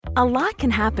A lot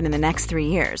can happen in the next 3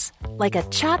 years. Like a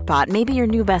chatbot may be your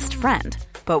new best friend.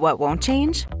 But what won't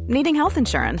change? Needing health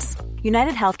insurance.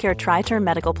 United Healthcare Tri-Term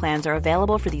Medical Plans are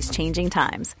available for these changing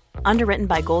times. Underwritten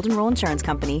by Golden Rule Insurance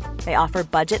Company, they offer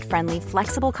budget-friendly,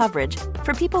 flexible coverage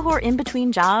for people who are in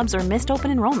between jobs or missed open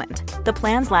enrollment. The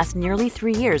plans last nearly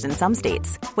 3 years in some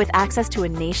states, with access to a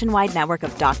nationwide network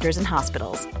of doctors and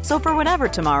hospitals. So for whatever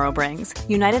tomorrow brings,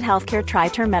 United Healthcare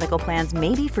Tri-Term Medical Plans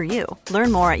may be for you.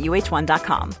 Learn more at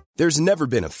uh1.com. There's never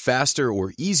been a faster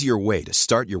or easier way to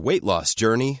start your weight loss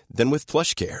journey than with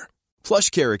PlushCare.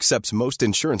 PlushCare accepts most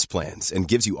insurance plans and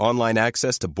gives you online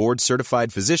access to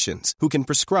board-certified physicians who can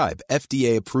prescribe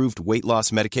FDA-approved weight loss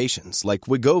medications like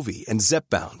Wegovy and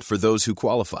Zepbound for those who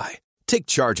qualify. Take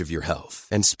charge of your health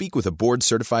and speak with a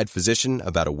board-certified physician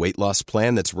about a weight loss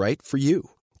plan that's right for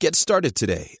you. Get started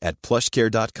today at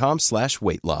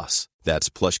plushcare.com/weight loss. That's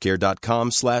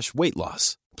plushcare.com/weight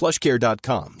loss.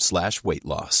 plushcare.com/weight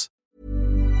loss.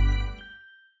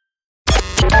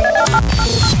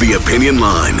 The Opinion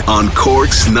Line on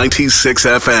Cork's 96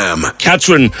 FM.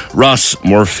 Catherine Ross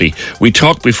Murphy, we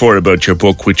talked before about your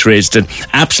book, which raised an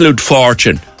absolute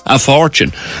fortune.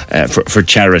 For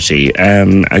charity.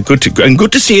 And good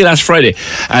to see you last Friday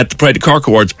at the Pride of Cork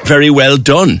Awards. Very well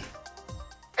done.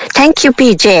 Thank you,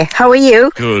 PJ. How are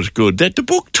you? Good. The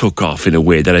book took off in a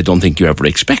way that I don't think you ever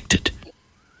expected.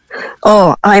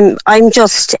 Oh, I'm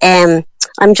just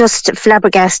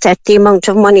flabbergasted at the amount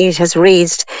of money it has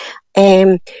raised.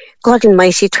 God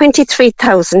Almighty,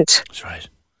 23,000.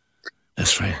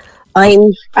 That's right.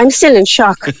 I'm still in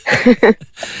shock.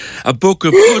 A book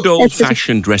of good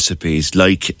old-fashioned recipes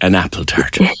like an apple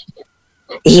tart.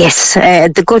 Yes,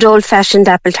 the good old-fashioned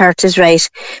apple tart is right.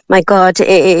 My God,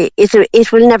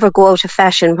 it will never go out of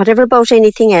fashion. Whatever about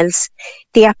anything else,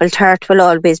 the apple tart will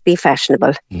always be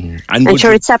fashionable. And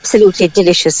sure, it's absolutely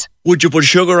delicious. Would you put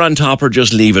sugar on top or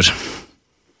just leave it?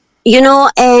 You know,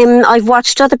 I've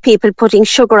watched other people putting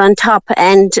sugar on top,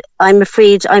 and I'm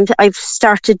afraid I've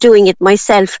started doing it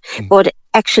myself. But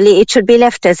actually, it should be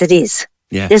left as it is.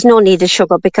 Yeah. There's no need of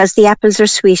sugar because the apples are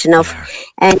sweet enough.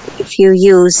 And if you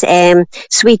use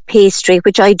sweet pastry,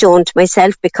 which I don't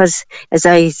myself because, as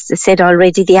I said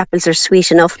already, the apples are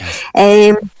sweet enough,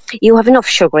 you have enough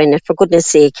sugar in it, for goodness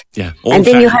sake. Yeah. And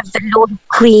then you have the load of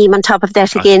cream on top of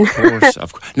that again.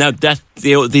 Of course. Now,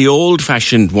 the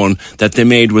old-fashioned one that they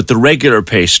made with the regular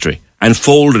pastry and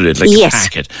folded it like a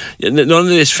packet. None of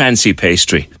this fancy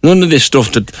pastry. None of this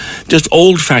stuff. Just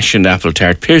old-fashioned apple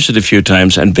tart. Pierce it a few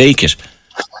times and bake it.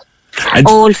 And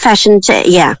old-fashioned,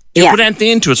 yeah. You put anything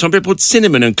into it. Some people put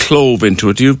cinnamon and clove into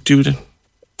it. Do you do that?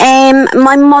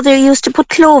 My mother used to put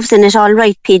cloves in it, all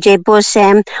right, PJ, but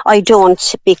I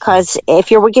don't, because if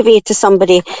you were giving it to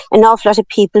somebody, an awful lot of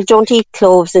people don't eat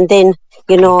cloves, and then,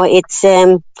 you know, it's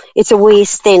a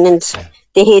waste then, and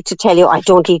they hate to tell you, I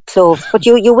don't eat cloves, but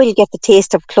you will get the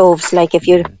taste of cloves, like if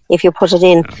you put it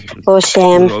in. But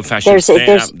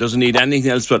there's doesn't need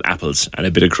anything else but apples and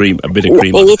a bit of cream.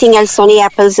 Anything else, only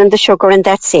apples and the sugar, and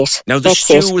that's it. Now the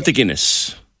stew with the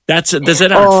Guinness. There's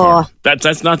an art form.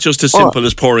 That's not just as simple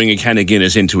as pouring a can of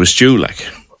Guinness into a stew, like.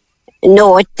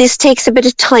 No, this takes a bit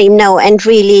of time now, and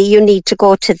really you need to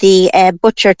go to the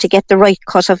butcher to get the right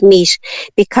cut of meat,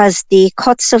 because the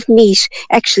cuts of meat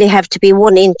actually have to be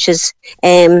 1 inches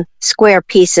square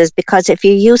pieces, because if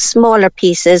you use smaller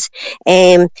pieces,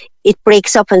 it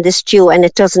breaks up in the stew and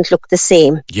it doesn't look the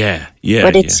same. Yeah.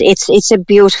 But it's a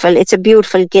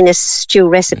beautiful Guinness stew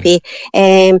recipe.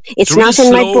 It's not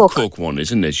in my book. It's a slow cook one,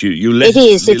 isn't it?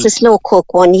 It's a slow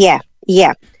cook one. Yeah.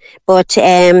 But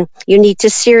you need to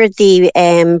sear the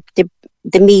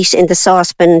meat in the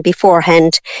saucepan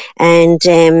beforehand, and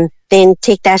then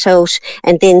take that out,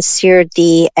 and then sear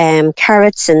the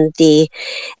carrots and the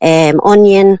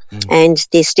onion and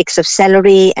the sticks of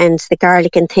celery and the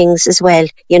garlic and things as well,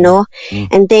 you know.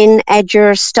 And then add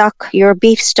your stock, your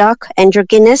beef stock, and your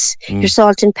Guinness, your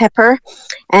salt and pepper.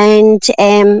 And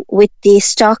with the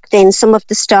stock, then some of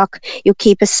the stock you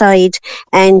keep aside,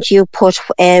 and you put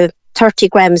 30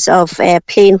 grams of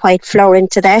plain white flour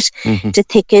into that to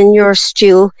thicken your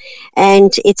stew,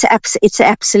 and it's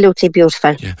absolutely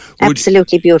beautiful.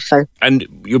 Absolutely beautiful. And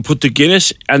you put the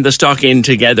Guinness and the stock in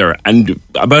together, and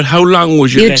about how long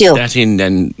would you let that in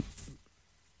then?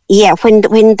 Yeah,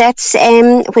 when that's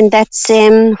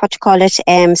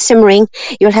simmering,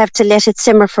 you'll have to let it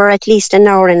simmer for at least an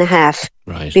hour and a half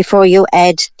before you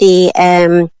add the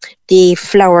the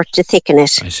flour to thicken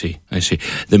it. I see.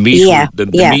 The meat,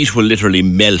 meat will literally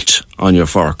melt on your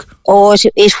fork. Oh,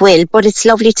 it will, but it's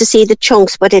lovely to see the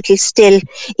chunks, but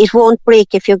it won't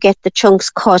break if you get the chunks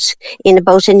cut in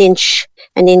about an inch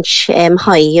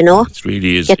high, It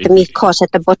really is. Get the meat cut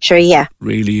at the butcher, yeah.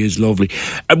 Really is lovely.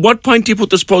 At what point do you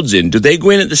put the spuds in? Do they go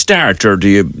in at the start, or do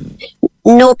you...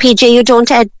 No, PJ, you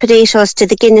don't add potatoes to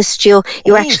the Guinness stew.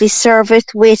 You actually serve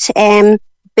it with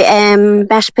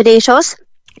mashed potatoes.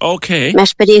 Okay.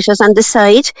 Mashed potatoes on the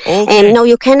side. Okay. Now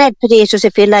you can add potatoes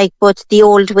if you like, but the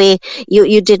old way,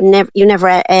 you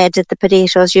never added the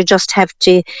potatoes. You just have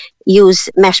to use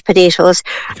mashed potatoes.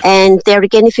 And there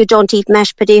again, if you don't eat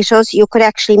mashed potatoes, you could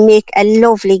actually make a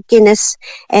lovely Guinness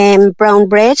brown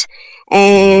bread.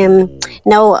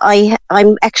 Now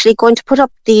I'm actually going to put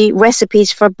up the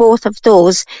recipes for both of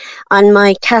those on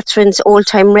my Catherine's Old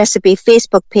Time Recipe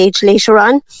Facebook page later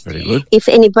on. Very good. If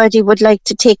anybody would like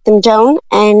to take them down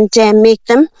and make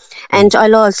them. And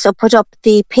I'll also put up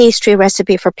the pastry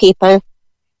recipe for people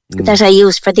that I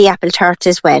use for the apple tart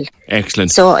as well.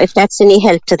 Excellent. So if that's any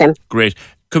help to them. Great.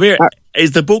 Come here.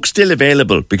 Is the book still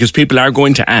available? Because people are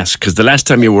going to ask, because the last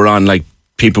time you were on,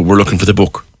 people were looking for the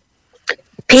book.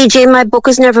 PJ, my book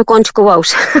is never going to go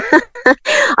out.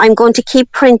 I'm going to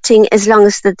keep printing as long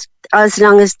as the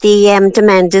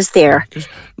demand is there.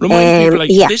 Remind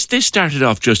people, this started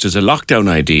off just as a lockdown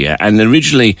idea, and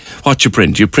originally, what you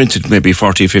printed maybe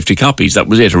 40 or 50 copies. That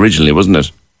was it originally, wasn't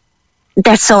it?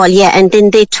 That's all, yeah. And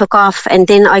then they took off, and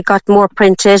then I got more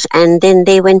printed, and then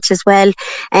they went as well.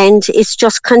 And it's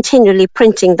just continually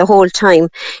printing the whole time.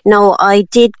 Now, I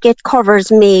did get covers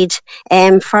made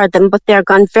for them, but they're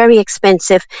gone very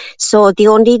expensive. So the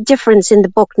only difference in the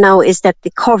book now is that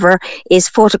the cover is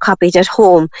photocopied at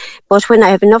home. But when I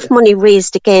have enough money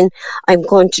raised again, I'm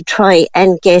going to try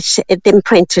and get them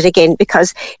printed again,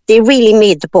 because they really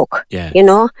made the book. Yeah.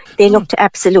 They looked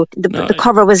absolute. The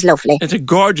cover was lovely. It's a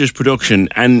gorgeous production.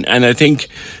 And I think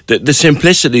that the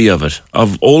simplicity of it,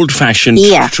 of old-fashioned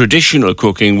traditional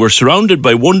cooking, we're surrounded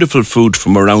by wonderful food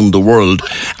from around the world,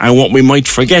 and what we might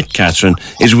forget, Catherine,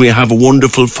 is we have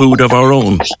wonderful food of our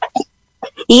own.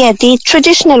 Yeah, the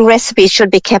traditional recipes should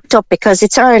be kept up because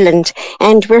it's Ireland,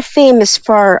 and we're famous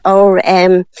for our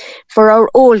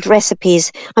old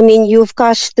recipes. I mean, you've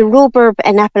got the rhubarb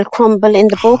and apple crumble in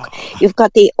the book. You've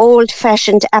got the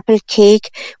old-fashioned apple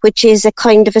cake, which is a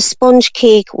kind of a sponge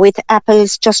cake with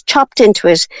apples just chopped into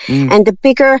it. And the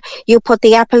bigger you put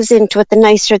the apples into it, the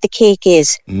nicer the cake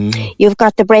is. You've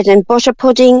got the bread and butter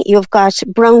pudding. You've got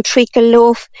brown treacle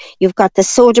loaf. You've got the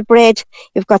soda bread.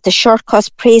 You've got the short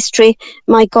crust pastry.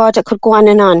 My God, I could go on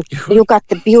and on. You got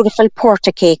the beautiful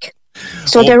porter cake.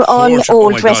 So they're all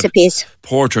old recipes.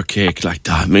 Porter cake like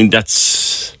that. I mean,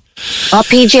 that's... Oh,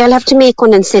 PJ, I'll have to make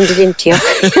one and send it in to you.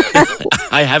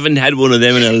 I haven't had one of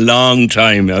them in a long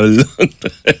time. Well,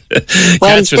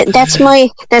 that's my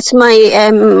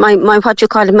what you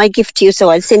call it, my gift to you. So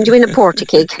I'll send you in a porter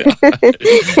cake.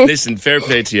 Listen, fair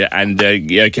play to you. And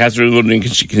Catherine wondering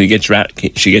can she get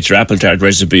your apple tart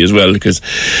recipe as well? Because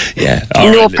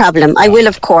no problem. I will,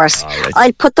 of course. Right.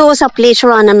 I'll put those up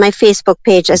later on my Facebook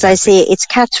page. As I say, it's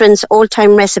Catherine's Old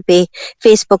Time Recipe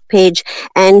Facebook page,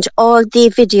 and all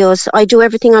the videos. I do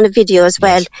everything on a video as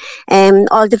well.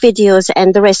 All the videos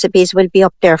and the recipes will be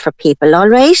up there for people, all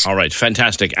right? All right,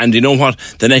 fantastic. And you know what?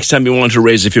 The next time you want to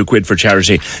raise a few quid for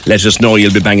charity, let us know.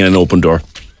 You'll be banging an open door.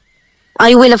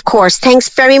 I will, of course. Thanks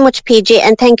very much, PJ,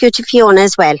 and thank you to Fiona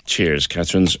as well. Cheers,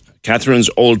 Catherine's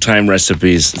Old Time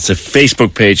Recipes. It's a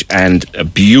Facebook page and a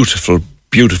beautiful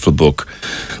book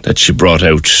that she brought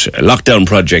out. A lockdown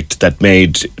project that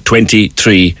made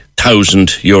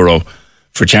 €23,000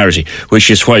 for charity, which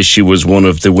is why she was one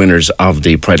of the winners of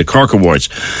the Pride of Cork Awards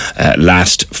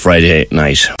last Friday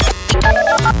night.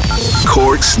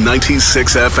 Cork's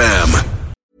 96 FM.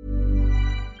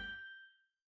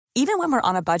 Even when we're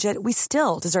on a budget, we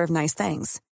still deserve nice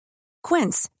things.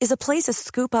 Quince is a place to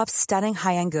scoop up stunning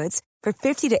high-end goods for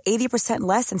 50 to 80%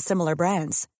 less than similar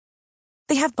brands.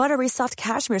 They have buttery soft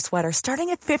cashmere sweaters starting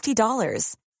at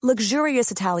 $50,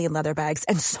 luxurious Italian leather bags,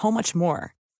 and so much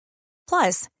more.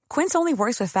 Plus, Quince only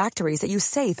works with factories that use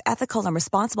safe, ethical, and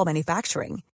responsible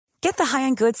manufacturing. Get the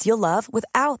high-end goods you'll love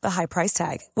without the high price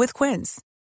tag with Quince.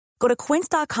 Go to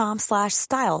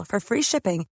quince.com/style for free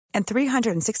shipping and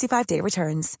 365-day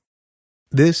returns.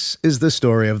 This is the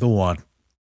story of the one.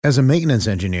 As a maintenance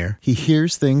engineer, he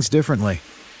hears things differently.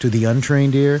 To the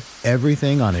untrained ear,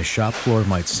 everything on his shop floor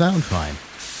might sound fine,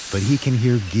 but he can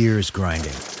hear gears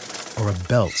grinding or a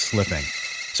belt slipping.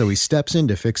 So he steps in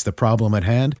to fix the problem at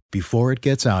hand before it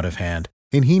gets out of hand.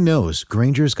 And he knows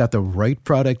Grainger's got the right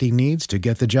product he needs to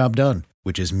get the job done,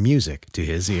 which is music to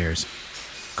his ears.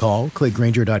 Call, click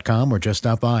Grainger.com, or just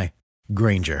stop by.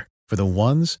 Grainger, for the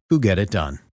ones who get it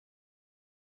done.